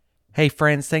Hey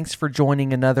friends, thanks for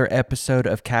joining another episode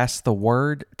of Cast the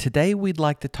Word. Today we'd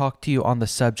like to talk to you on the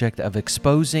subject of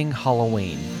exposing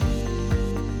Halloween.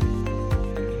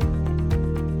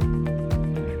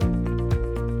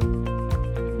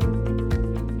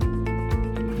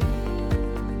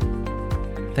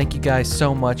 Thank you guys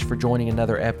so much for joining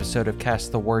another episode of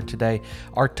Cast the Word today.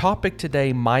 Our topic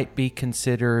today might be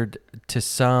considered to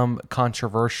some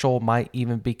controversial, might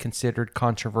even be considered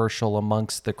controversial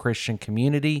amongst the Christian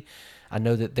community. I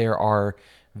know that there are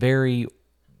very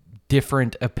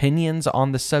different opinions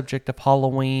on the subject of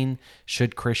Halloween.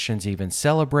 Should Christians even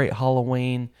celebrate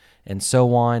Halloween? And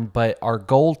so on. But our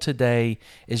goal today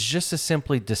is just to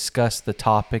simply discuss the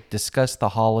topic, discuss the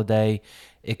holiday,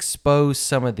 expose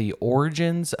some of the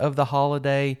origins of the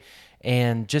holiday,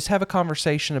 and just have a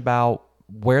conversation about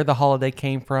where the holiday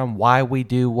came from, why we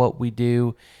do what we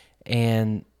do,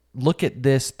 and look at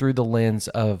this through the lens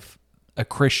of a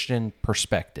Christian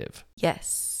perspective.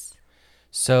 Yes.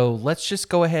 So let's just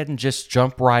go ahead and just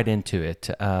jump right into it.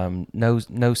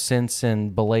 No sense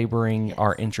in belaboring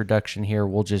our introduction here.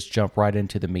 We'll just jump right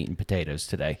into the meat and potatoes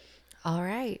today. All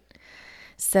right.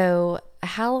 So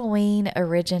Halloween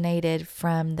originated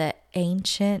from the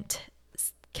ancient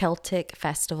Celtic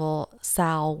festival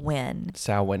Samhain.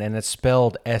 Samhain, and it's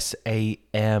spelled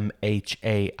Samhain.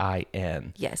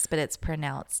 Yes, but it's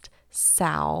pronounced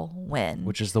Samhain.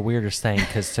 Which is the weirdest thing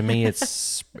because to me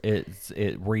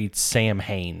it reads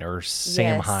Samhain or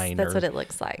Samhain. Yes, that's what it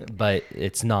looks like. But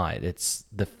it's not. It's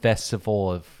the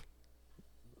festival of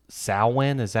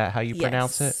Samhain. Is that how you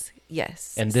pronounce it?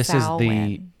 Yes. And this is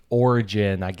the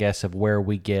origin, I guess, of where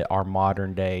we get our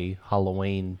modern day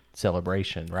Halloween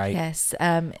celebration, right? Yes.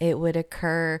 It would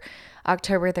occur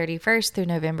October 31st through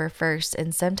November 1st,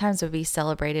 and sometimes would be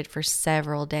celebrated for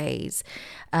several days.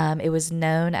 It was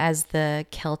known as the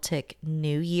Celtic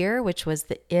New Year, which was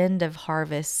the end of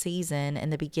harvest season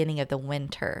and the beginning of the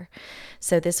winter.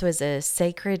 So this was a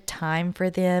sacred time for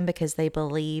them because they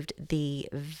believed the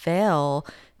veil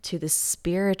to the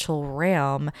spiritual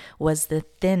realm was the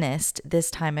thinnest this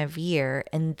time of year,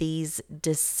 and these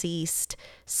deceased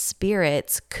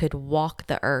spirits could walk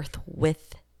the earth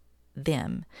with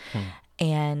them.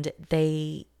 And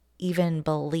they even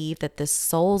believed that the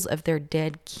souls of their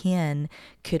dead kin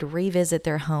could revisit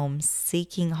their homes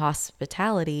seeking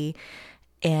hospitality,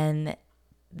 and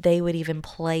they would even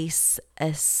place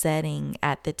a setting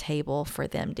at the table for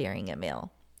them during a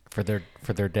meal. For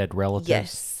their dead relatives?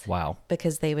 Yes. Wow.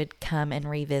 Because they would come and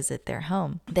revisit their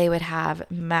home. They would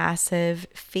have massive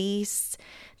feasts.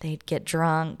 They'd get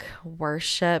drunk,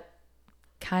 worship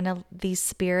kind of these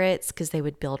spirits because they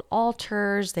would build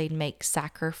altars. They'd make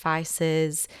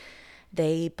sacrifices.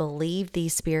 They believed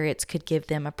these spirits could give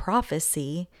them a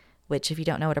prophecy, which if you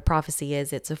don't know what a prophecy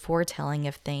is, it's a foretelling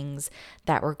of things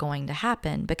that were going to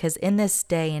happen. Because in this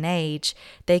day and age,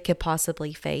 they could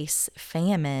possibly face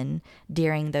famine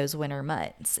during those winter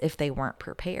months if they weren't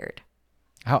prepared.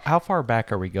 How far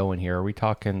back are we going here? Are we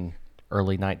talking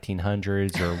early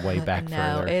 1900s or way back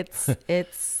further? No,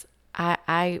 it's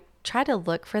I try to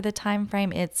look for the time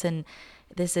frame.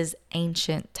 This is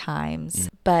ancient times.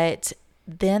 But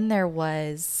then there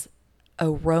was a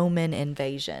Roman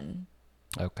invasion.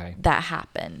 Okay. That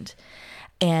happened.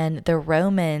 And the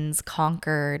Romans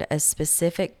conquered a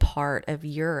specific part of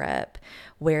Europe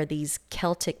where these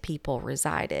Celtic people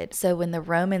resided. So when the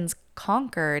Romans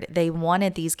conquered, they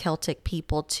wanted these Celtic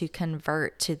people to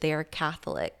convert to their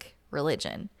Catholic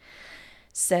religion.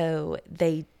 So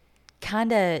they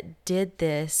kind of did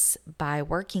this by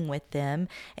working with them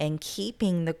and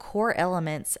keeping the core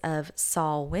elements of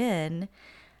Samhain,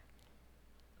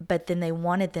 but then they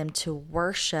wanted them to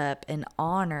worship and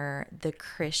honor the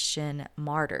Christian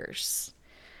martyrs,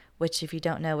 which if you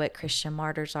don't know what Christian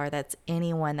martyrs are, that's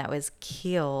anyone that was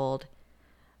killed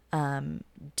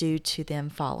due to them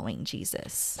following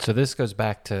Jesus. So this goes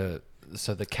back to,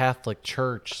 so the Catholic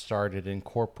Church started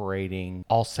incorporating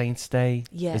All Saints Day?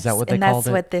 Yes. Is that what they called it? And that's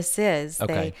what this is.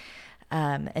 Okay.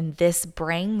 And this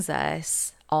brings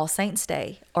us All Saints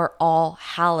Day or All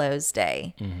Hallows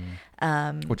Day.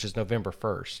 Which is November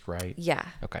 1st, right? Yeah.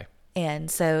 Okay. And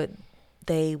so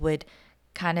they would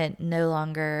kind of no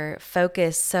longer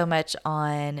focus so much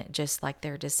on just like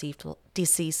their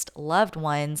deceased loved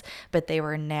ones, but they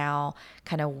were now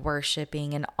kind of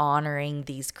worshiping and honoring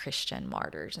these Christian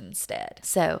martyrs instead.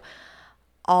 So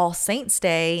All Saints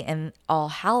Day and All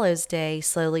Hallows Day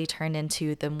slowly turned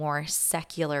into the more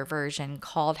secular version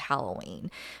called Halloween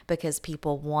because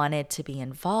people wanted to be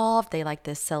involved. They liked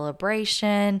this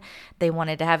celebration. They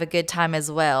wanted to have a good time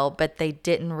as well, but they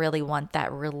didn't really want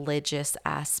that religious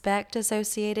aspect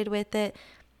associated with it.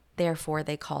 Therefore,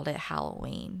 they called it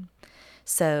Halloween.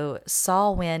 So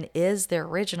Samhain is the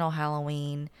original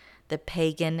Halloween, the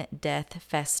pagan death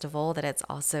festival that it's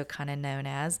also kind of known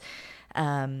as.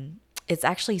 It's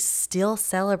actually still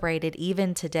celebrated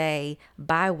even today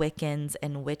by Wiccans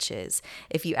and witches.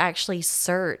 If you actually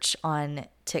search on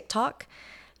TikTok,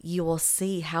 you will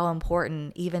see how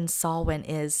important even Samhain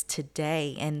is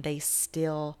today, and they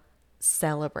still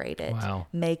celebrate it. Wow.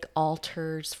 Make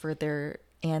altars for their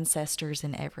ancestors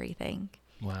and everything.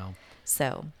 Wow.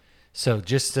 So So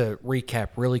just to recap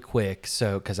really quick,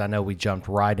 so because I know we jumped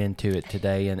right into it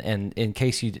today, and in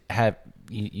case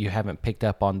you haven't picked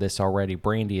up on this already,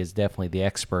 Brandy is definitely the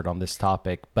expert on this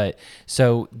topic. But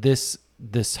so this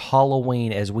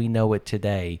Halloween as we know it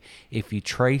today, if you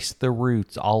trace the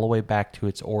roots all the way back to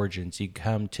its origins, you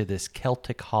come to this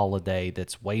Celtic holiday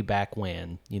that's way back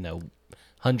when,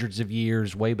 hundreds of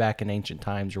years, way back in ancient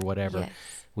times or whatever. Yes.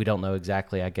 We don't know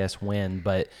exactly, I guess, when,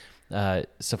 but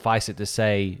suffice it to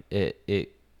say,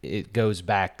 it goes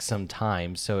back some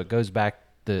time. So it goes back,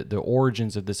 the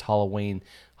origins of this Halloween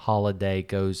holiday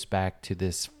goes back to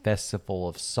this Festival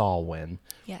of Samhain,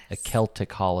 Yes. a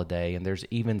Celtic holiday, and there's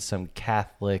even some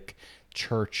Catholic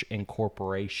church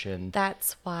incorporation.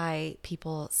 That's why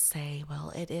people say,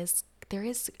 well, there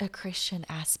is a Christian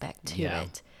aspect to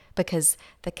it, because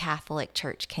the Catholic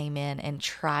Church came in and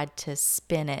tried to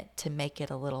spin it to make it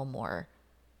a little more,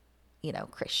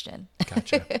 Christian.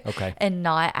 Gotcha. Okay. And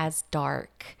not as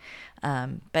dark.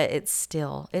 But it's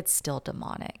still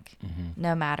demonic,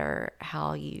 no matter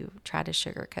how you try to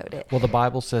sugarcoat it. Well, the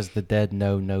Bible says the dead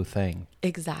know no thing.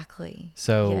 Exactly.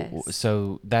 So Yes.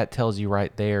 so that tells you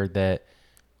right there that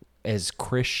as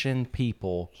Christian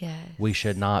people, Yes. we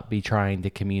should not be trying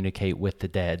to communicate with the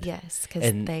dead. Yes, because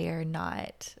And- they are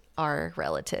not our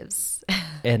relatives.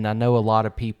 And I know a lot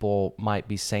of people might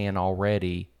be saying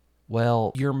already,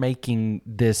 well, you're making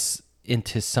this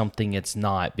into something it's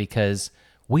not, because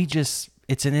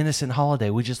it's an innocent holiday.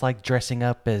 We just like dressing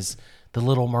up as the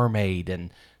Little Mermaid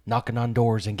and knocking on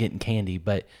doors and getting candy.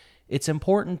 But it's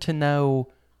important to know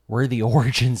where the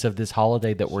origins of this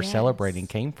holiday that we're Yes. celebrating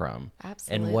came from.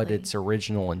 And what Absolutely. its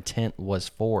original intent was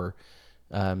for,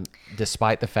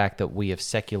 despite the fact that we have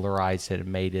secularized it and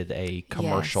made it a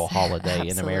commercial Yes, holiday in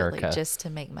absolutely, America. just to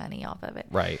make money off of it.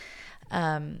 Right.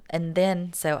 And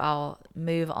then, so I'll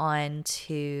move on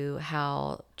to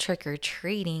how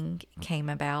trick-or-treating came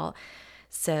about.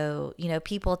 So,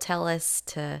 people tell us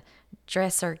to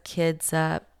dress our kids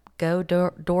up, go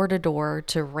door to door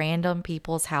to random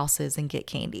people's houses and get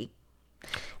candy.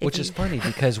 Which is funny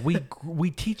because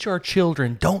we teach our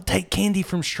children, don't take candy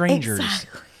from strangers.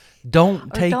 Exactly.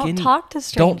 Don't Talk to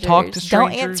strangers. Don't talk to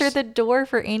strangers. Don't answer the door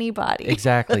for anybody.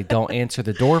 Exactly. Don't answer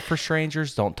the door for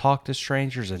strangers. Don't talk to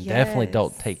strangers, and definitely Yes.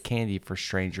 don't take candy from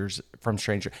strangers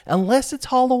unless it's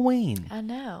Halloween. I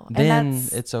know. Then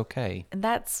it's okay. And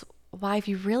that's why, if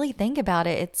you really think about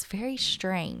it, it's very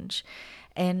strange.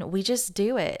 And we just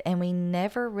do it. And we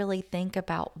never really think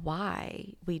about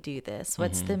why we do this.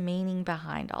 What's the meaning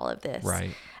behind all of this?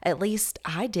 Right. At least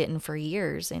I didn't for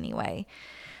years anyway.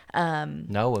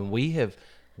 No, and we have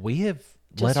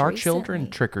Just let our children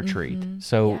recently. trick or treat.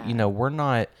 So Yeah. we're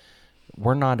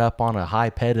not up on a high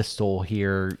pedestal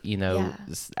here, Yeah.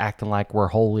 acting like we're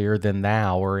holier than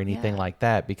thou or anything Yeah. like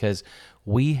that, because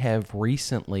we have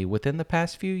recently, within the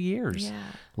past few years, Yeah.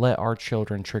 let our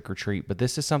children trick or treat. But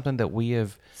this is something that we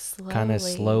have kind of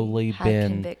slowly had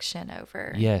been. conviction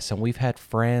over. Yes, and we've had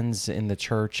friends in the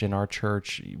church, in our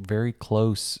church, very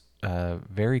close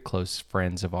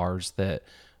friends of ours that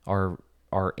are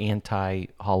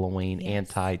anti-Halloween,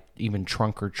 anti even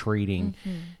trunk or treating.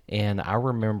 And I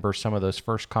remember some of those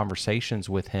first conversations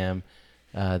with him,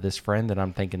 this friend that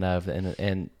I'm thinking of,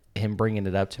 and him bringing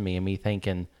it up to me and me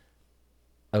thinking,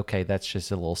 okay, that's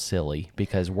just a little silly,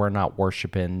 because we're not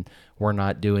worshiping, we're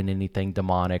not doing anything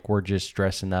demonic, we're just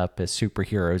dressing up as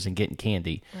superheroes and getting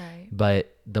candy. Right.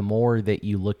 But the more that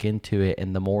you look into it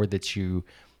and the more that you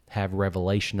have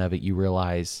revelation of it, you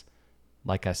realize,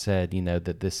 like I said,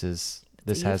 that this has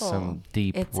evil. some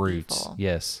deep It's roots. evil.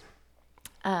 Yes.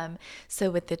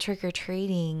 So with the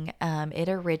trick-or-treating, it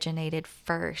originated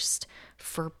first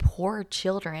for poor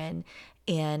children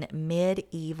in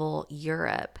medieval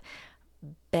Europe,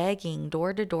 begging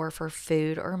door to door for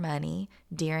food or money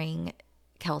during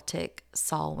Celtic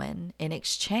Samhain. In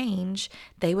exchange,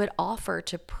 they would offer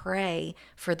to pray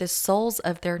for the souls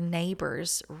of their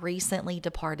neighbors' recently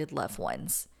departed loved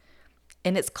ones.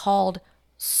 And it's called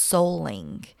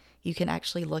souling. You can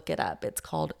actually look it up. It's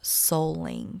called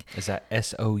souling. Is that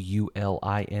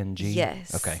SOULING?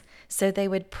 Yes. Okay. So they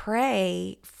would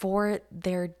pray for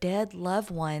their dead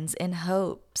loved ones in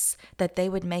hopes that they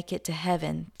would make it to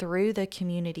heaven through the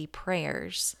community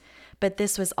prayers. But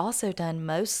this was also done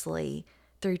mostly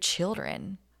through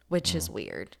children, which is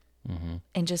weird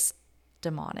and just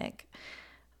demonic.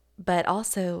 But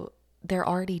also, they're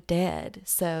already dead.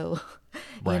 So,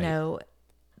 Right.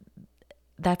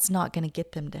 that's not going to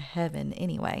get them to heaven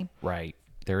anyway. Right.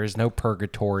 There is no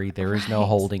purgatory. There is no Right.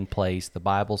 holding place. The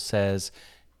Bible says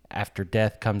after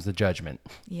death comes the judgment.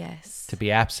 Yes. To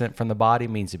be absent from the body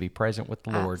means to be present with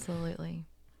the Lord. Absolutely.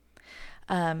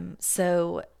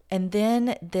 So, and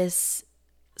then this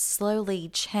slowly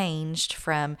changed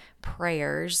from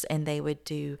prayers, and they would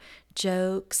do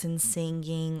jokes and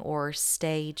singing or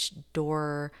stage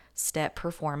doorstep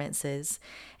performances.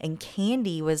 And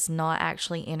candy was not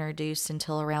actually introduced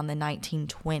until around the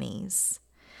 1920s.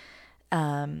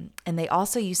 And they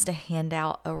also used to hand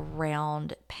out a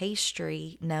round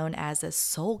pastry known as a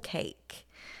soul cake,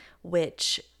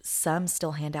 which some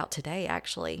still hand out today,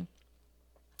 actually.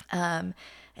 And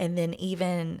then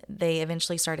even they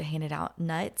eventually started handing out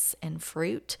nuts and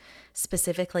fruit,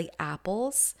 specifically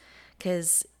apples,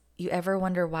 because you ever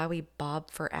wonder why we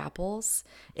bob for apples?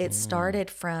 It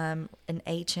started from an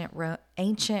ancient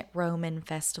Roman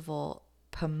festival,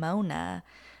 Pomona,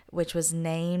 which was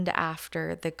named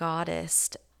after the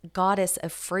goddess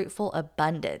of fruitful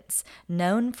abundance,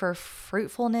 known for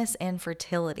fruitfulness and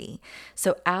fertility.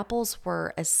 So apples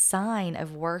were a sign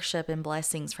of worship and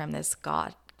blessings from this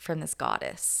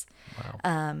goddess.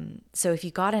 Wow. So if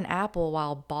you got an apple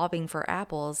while bobbing for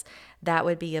apples, that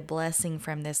would be a blessing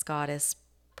from this goddess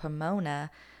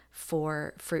Pomona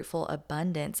for fruitful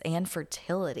abundance and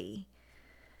fertility.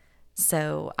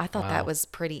 So I thought that Wow. was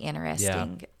pretty Yeah.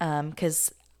 interesting,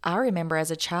 because I remember as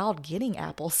a child getting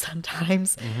apples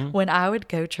sometimes Mm-hmm. when I would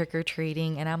go trick or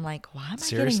treating, and I'm like, why am I getting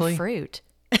Seriously? fruit?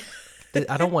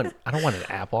 I don't want an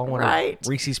apple. I want a Right.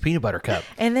 Reese's peanut butter cup.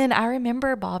 And then I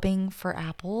remember bobbing for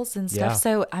apples and stuff. Yeah.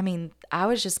 So I mean, I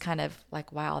was just kind of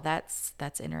like, wow, that's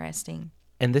interesting.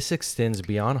 And this extends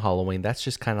beyond Halloween. That's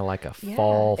just kind of like a Yeah,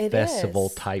 fall it festival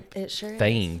is. type It sure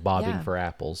thing, is. bobbing Yeah. for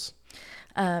apples.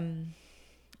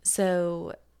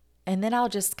 So, and then I'll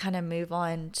just kind of move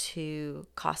on to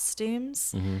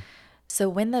costumes. So,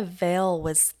 when the veil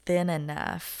was thin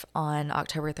enough on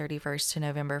October 31st to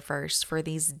November 1st for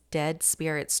these dead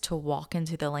spirits to walk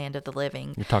into the land of the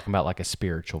living, You're talking about like a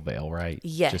spiritual veil, right?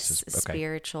 yes, Okay.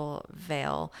 spiritual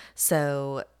veil.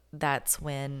 So, that's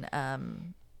when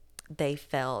they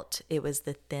felt it was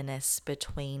the thinnest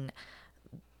between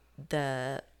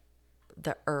the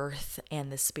earth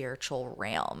and the spiritual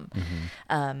realm.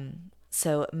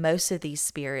 So most of these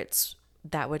spirits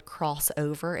that would cross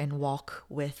over and walk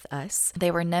with us,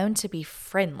 they were known to be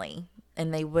friendly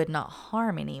and they would not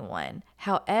harm anyone.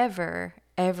 However,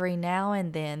 every now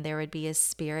and then there would be a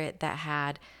spirit that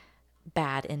had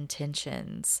bad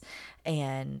intentions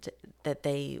and that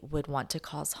they would want to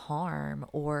cause harm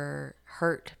or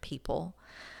hurt people.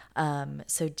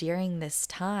 So during this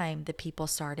time, the people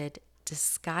started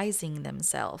disguising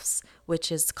themselves,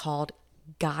 which is called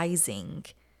guising.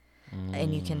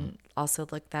 And you can also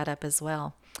look that up as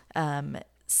well.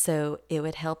 So it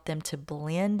would help them to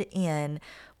blend in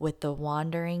with the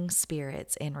wandering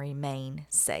spirits and remain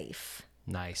safe.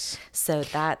 Nice. So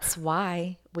that's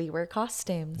why we wear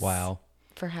costumes. Wow.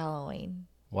 For Halloween.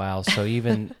 Wow. So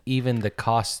even the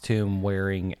costume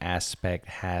wearing aspect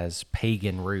has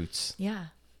pagan roots. Yeah,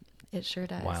 it sure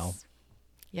does. Wow.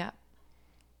 Yeah.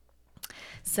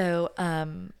 So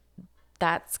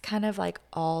that's kind of like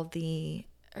all the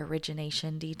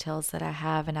origination details that I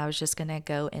have. And I was just going to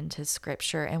go into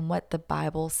scripture and what the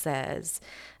Bible says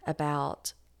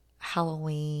about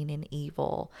Halloween and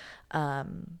evil.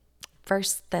 1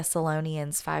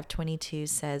 Thessalonians 5:22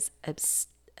 says,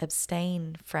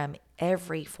 abstain from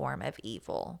every form of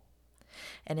evil.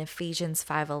 And Ephesians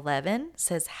 5:11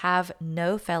 says, have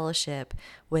no fellowship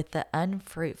with the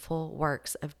unfruitful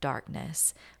works of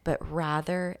darkness, but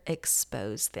rather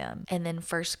expose them. And then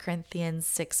 1 Corinthians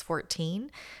 6:14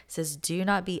 says, do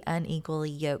not be unequally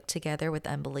yoked together with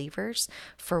unbelievers,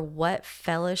 for what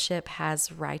fellowship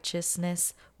has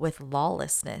righteousness with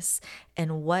lawlessness,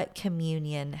 and what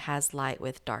communion has light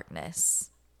with darkness?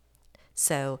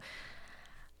 So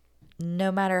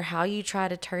no matter how you try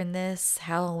to turn this,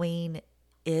 Halloween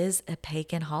is a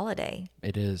pagan holiday.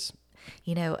 It is.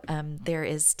 There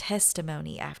is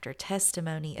testimony after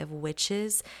testimony of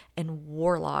witches and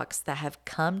warlocks that have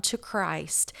come to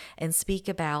Christ and speak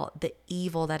about the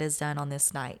evil that is done on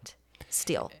this night.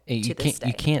 Still, to this day.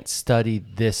 You can't study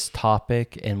this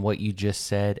topic and what you just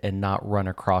said and not run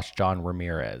across John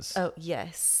Ramirez. Oh,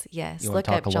 yes. You want Look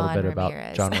to talk up a little John bit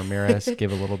Ramirez. about John Ramirez?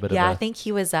 Give a little bit Yeah, of I think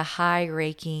he was a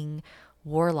high-ranking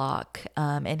warlock,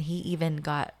 and he even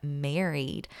got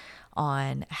married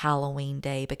on Halloween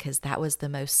Day because that was the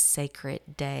most sacred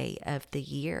day of the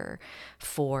year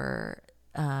for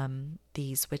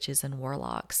these witches and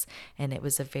warlocks. And it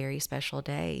was a very special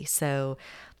day. So,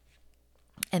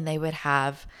 and they would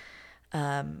have,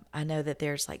 I know that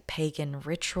there's like pagan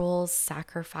rituals,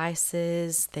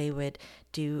 sacrifices. They would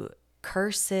do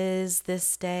curses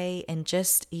this day and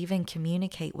just even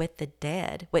communicate with the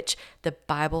dead, which the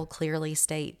Bible clearly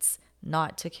states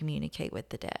not to communicate with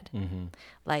the dead.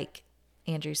 Like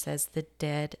Andrew says, the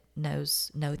dead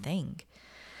knows no thing.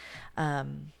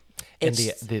 And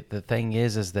the thing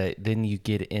is that then you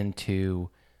get into,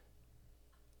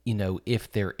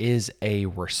 if there is a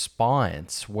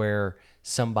response where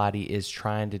somebody is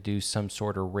trying to do some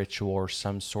sort of ritual or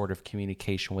some sort of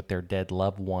communication with their dead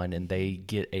loved one and they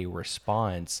get a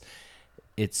response,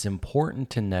 it's important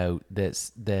to note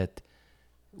that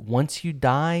once you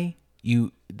die,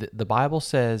 the Bible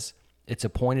says it's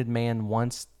appointed man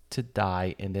once to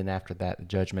die, and then after that, the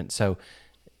judgment. So,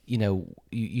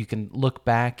 you can look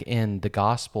back in the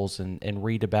Gospels and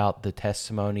read about the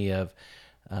testimony of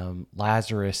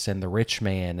Lazarus and the rich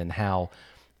man and how,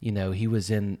 he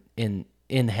was in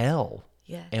hell.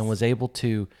 Yes. And was able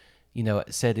to,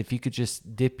 it said, if you could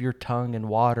just dip your tongue in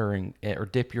water or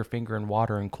dip your finger in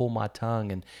water and cool my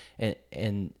tongue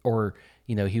or,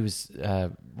 he was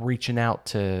reaching out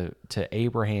to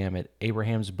Abraham at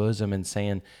Abraham's bosom and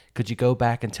saying, could you go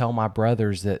back and tell my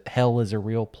brothers that hell is a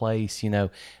real place?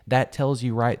 That tells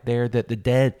you right there that the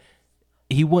dead,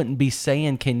 he wouldn't be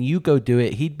saying, can you go do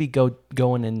it? He'd be going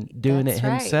and doing That's it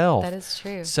right. himself. That is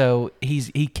true. So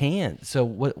he can't. So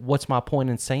what's my point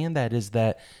in saying that is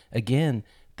that, again,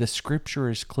 the scripture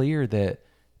is clear that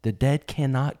the dead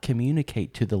cannot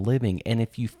communicate to the living. And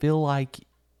if you feel like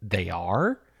they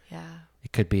are, Yeah.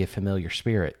 it could be a familiar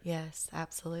spirit. Yes,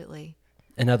 absolutely.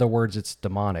 In other words, it's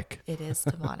demonic. It is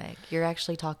demonic. You're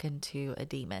actually talking to a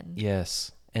demon.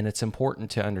 Yes. And it's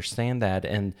important to understand that.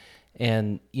 And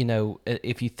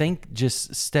if you think,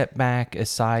 just step back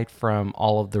aside from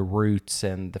all of the roots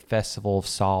and the Festival of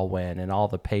Samhain and all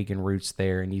the pagan roots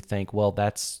there, and you think, well,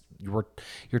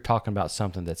 you're talking about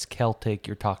something that's Celtic,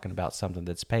 you're talking about something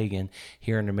that's pagan.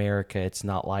 Here in America, it's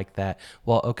not like that.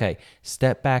 Well, okay,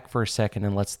 step back for a second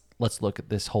and let's look at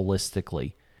this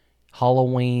holistically.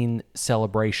 Halloween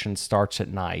celebration starts at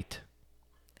night.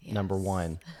 Yes. Number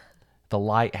one. The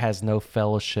light has no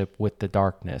fellowship with the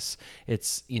darkness.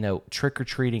 It's,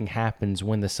 trick-or-treating happens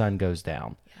when the sun goes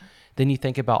down. Yeah. Then you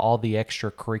think about all the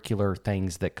extracurricular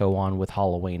things that go on with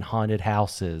Halloween, haunted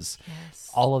houses, Yes.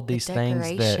 all of these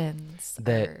things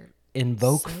that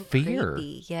invoke so fear.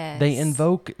 Creepy. Yes. They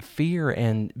invoke fear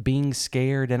and being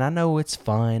scared. And I know it's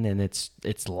fun and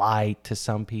it's light to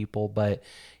some people, but,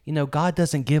 God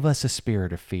doesn't give us a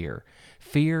spirit of fear.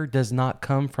 Fear does not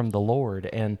come from the Lord.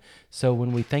 And so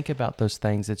when we think about those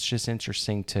things, it's just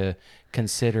interesting to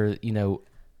consider,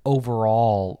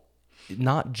 overall,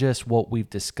 not just what we've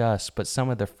discussed, but some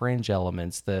of the fringe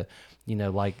elements,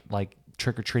 like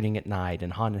trick-or-treating at night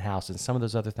and haunted house and some of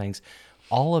those other things.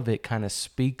 All of it kind of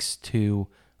speaks to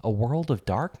a world of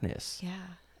darkness.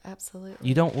 Yeah, absolutely.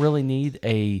 You don't really need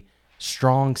a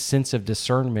strong sense of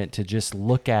discernment to just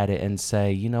look at it and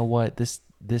say, you know what,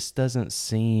 this doesn't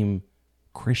seem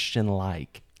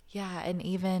Christian-like. Yeah, and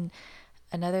even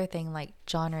another thing like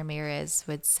John Ramirez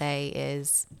would say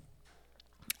is,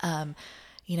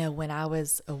 when I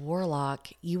was a warlock,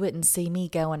 you wouldn't see me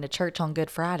going to church on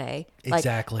Good Friday.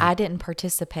 Exactly. Like, I didn't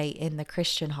participate in the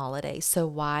Christian holiday. So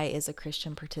why is a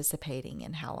Christian participating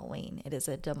in Halloween? It is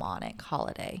a demonic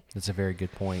holiday. That's a very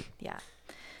good point. Yeah.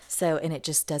 So, and it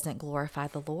just doesn't glorify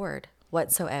the Lord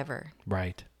whatsoever.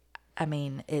 Right. I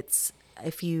mean,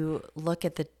 if you look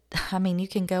at you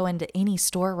can go into any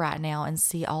store right now and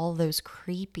see all those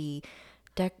creepy,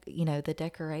 the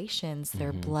decorations.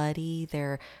 They're bloody,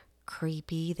 they're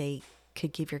creepy. They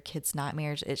could give your kids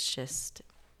nightmares. It's just...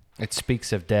 It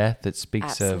speaks of death. It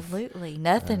speaks absolutely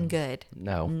nothing good.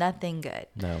 No. Nothing good.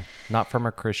 No. Not from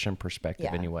a Christian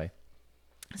perspective anyway.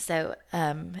 So,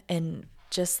 and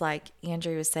just like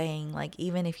Andrew was saying, like,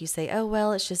 even if you say, oh,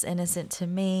 well, it's just innocent to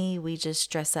me, we just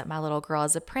dress up my little girl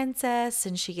as a princess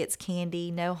and she gets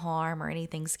candy, no harm or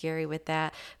anything scary with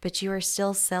that. But you are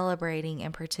still celebrating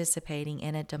and participating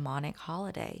in a demonic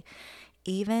holiday.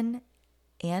 Even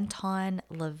Anton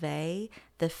LaVey,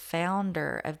 the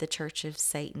founder of the Church of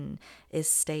Satan, is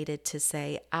stated to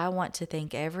say, I want to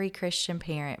thank every Christian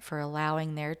parent for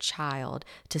allowing their child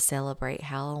to celebrate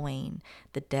Halloween,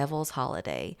 the devil's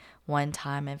holiday, one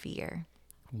time of year.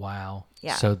 Wow.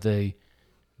 Yeah. So the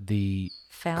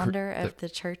founder of the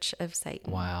Church of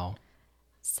Satan, wow,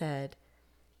 said,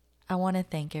 I want to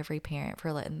thank every parent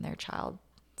for letting their child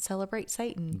celebrate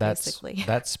Satan, That's basically.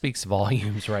 that speaks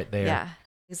volumes right there. Yeah,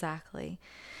 exactly.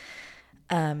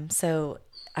 So,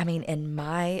 I mean,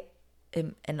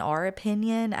 in our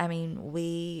opinion, I mean,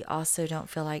 we also don't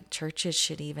feel like churches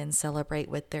should even celebrate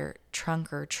with their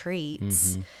trunk or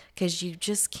treats, because you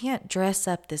just can't dress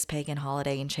up this pagan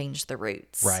holiday and change the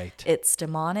roots. Right. It's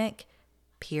demonic,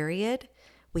 period.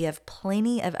 We have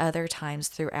plenty of other times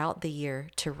throughout the year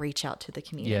to reach out to the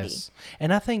community. Yes,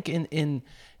 and I think in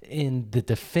the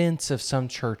defense of some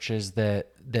churches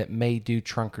that may do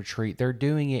trunk or treat, they're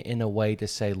doing it in a way to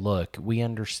say, look, we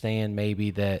understand maybe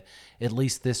that at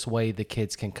least this way the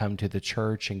kids can come to the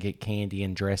church and get candy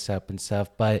and dress up and stuff.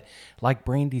 But like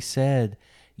Brandy said,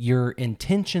 your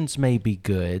intentions may be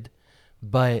good,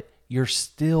 but you're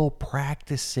still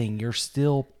practicing, you're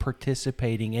still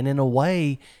participating, and in a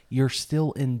way, you're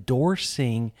still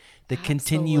endorsing the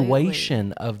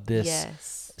continuation of this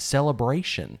Yes.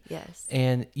 celebration. Yes.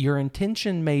 And your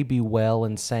intention may be well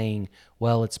in saying,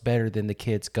 well, it's better than the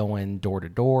kids going door to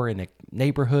door in a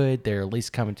neighborhood. They're at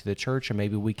least coming to the church, and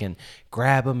maybe we can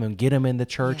grab them and get them in the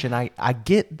church. Yeah. And I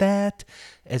get that.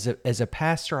 As a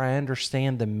pastor, I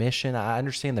understand the mission. I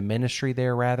understand the ministry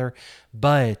there, rather.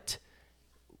 But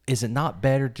is it not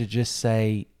better to just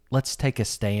say, let's take a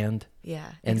stand?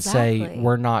 Yeah, And exactly. say,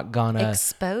 we're not going to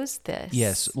expose this.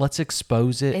 Yes, let's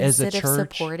expose it as a church. Instead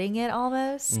of supporting it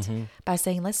almost by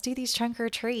saying, let's do these trunk or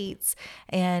treats.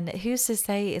 And who's to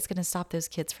say it's going to stop those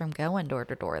kids from going door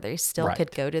to door? They still Right.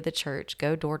 could go to the church,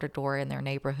 go door to door in their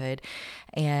neighborhood.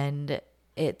 And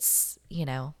it's,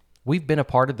 We've been a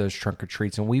part of those trunk or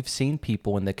treats, and we've seen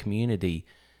people in the community.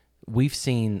 We've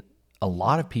seen a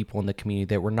lot of people in the community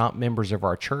that were not members of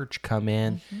our church come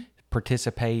in,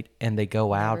 participate, and they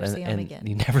go out and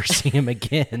you never see them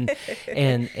again.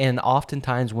 and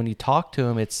oftentimes when you talk to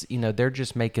them, it's, they're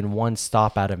just making one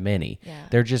stop out of many. Yeah.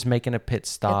 They're just making a pit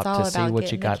stop all to see about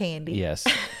what you getting the got. candy. Yes.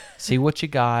 See what you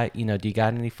got. Do you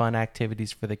got any fun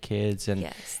activities for the kids? And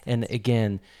Yes. and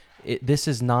again, this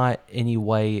is not any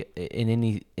way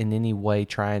in any way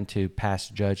trying to pass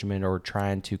judgment or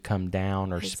trying to come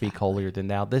down or speak holier than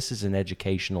thou. This is an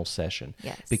educational session.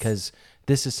 Yes. Because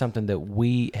this is something that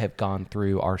we have gone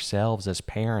through ourselves as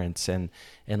parents, and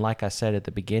like I said at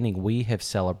the beginning, we have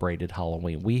celebrated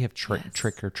Halloween. We have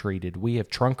trick or treated. We have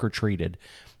trunk or treated,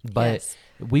 but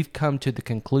we've come to the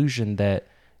conclusion that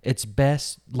it's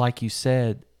best, like you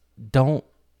said, don't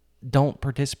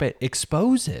participate.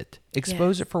 Expose it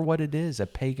for what it is, a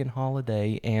pagan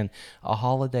holiday, and a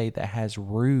holiday that has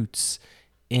roots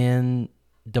in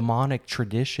demonic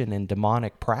tradition and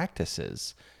demonic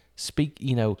practices. Speak,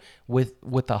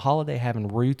 with the holiday having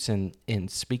roots in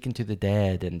speaking to the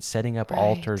dead and setting up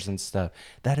altars and stuff,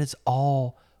 that is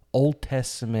all Old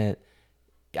Testament.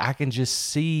 I can just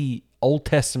see Old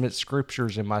Testament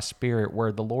scriptures in my spirit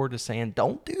where the Lord is saying,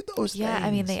 don't do those things. Yeah,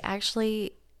 I mean, they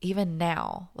actually, even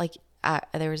now, like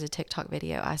there was a TikTok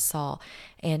video I saw,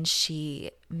 and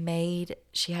she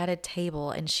had a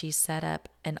table and she set up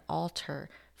an altar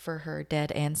for her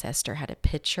dead ancestor, had a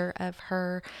picture of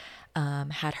her,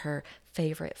 had her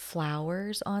favorite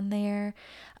flowers on there,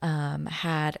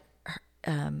 had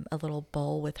a little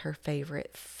bowl with her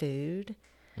favorite food,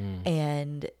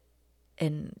 and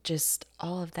just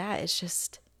all of that. It's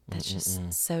just, that's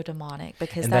just so demonic,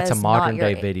 because and that that's is a modern not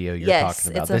day your, video you're yes,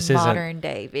 talking about. It's a modern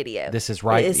day video. This is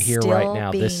right here, right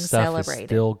now. Being This stuff celebrated. is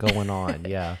still going on.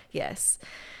 Yeah. Yes.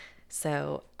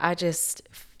 So I just,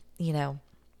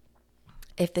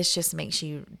 if this just makes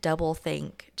you double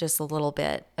think just a little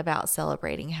bit about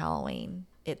celebrating Halloween,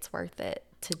 it's worth it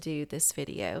to do this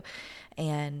video.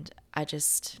 And I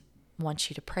just want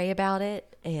you to pray about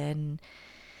it and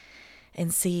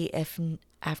see if,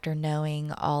 after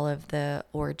knowing all of the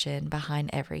origin behind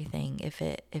everything, if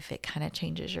it kind of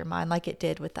changes your mind like it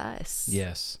did with us.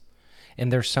 Yes.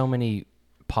 And there's so many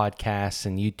podcasts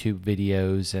and YouTube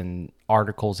videos and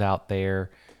articles out there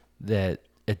that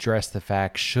address the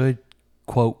fact, should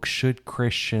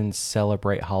Christians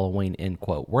celebrate Halloween, end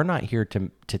quote. We're not here to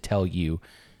tell you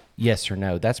yes or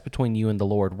no. That's between you and the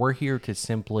Lord. We're here to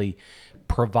simply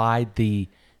provide the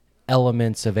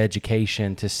elements of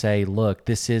education to say, look,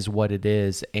 this is what it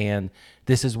is, and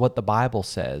this is what the Bible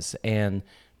says. And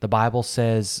the Bible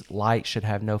says light should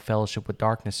have no fellowship with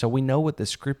darkness. So we know what the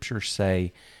scriptures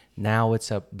say. Now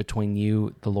it's up between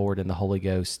you, the Lord, and the Holy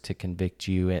Ghost to convict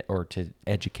you or to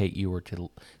educate you or to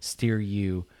steer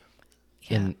you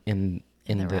in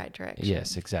the right direction.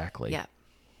 Yes, exactly. Yeah,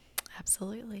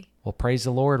 absolutely. Well, praise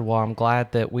the Lord. Well, I'm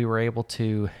glad that we were able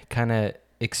to kind of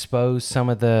expose some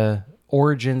of the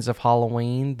origins of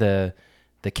Halloween, the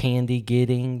candy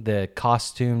getting, the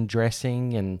costume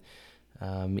dressing, and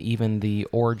even the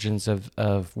origins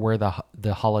of where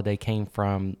the holiday came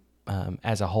from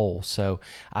as a whole. So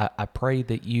I pray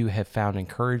that you have found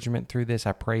encouragement through this.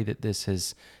 I pray that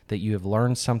that you have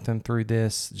learned something through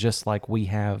this, just like we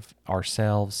have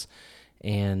ourselves.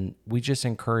 And we just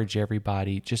encourage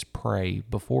everybody, just pray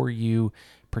before you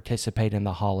participate in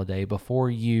the holiday, before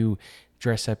you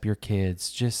dress up your kids.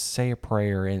 Just say a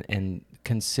prayer and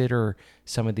consider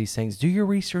some of these things. Do your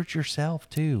research yourself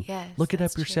too. Yes, Look it up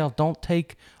that's true. yourself. Don't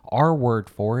take our word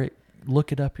for it.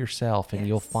 Look it up yourself, and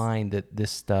you'll Yes. find that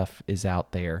this stuff is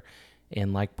out there.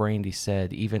 And like Brandy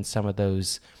said, even some of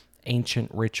those ancient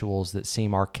rituals that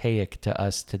seem archaic to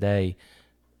us today,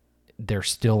 they're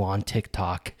still on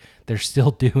TikTok. They're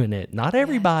still doing it. Not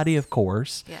everybody, Yes. of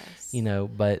course. Yes.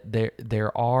 But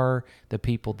there are the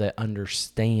people that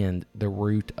understand the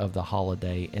root of the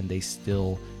holiday, and they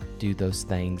still do those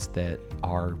things that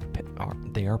are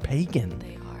pagan.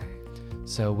 They are.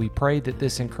 So we pray that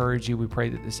this encouraged you. We pray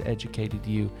that this educated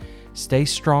you. Stay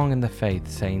strong in the faith,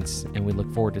 saints, and we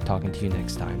look forward to talking to you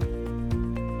next time.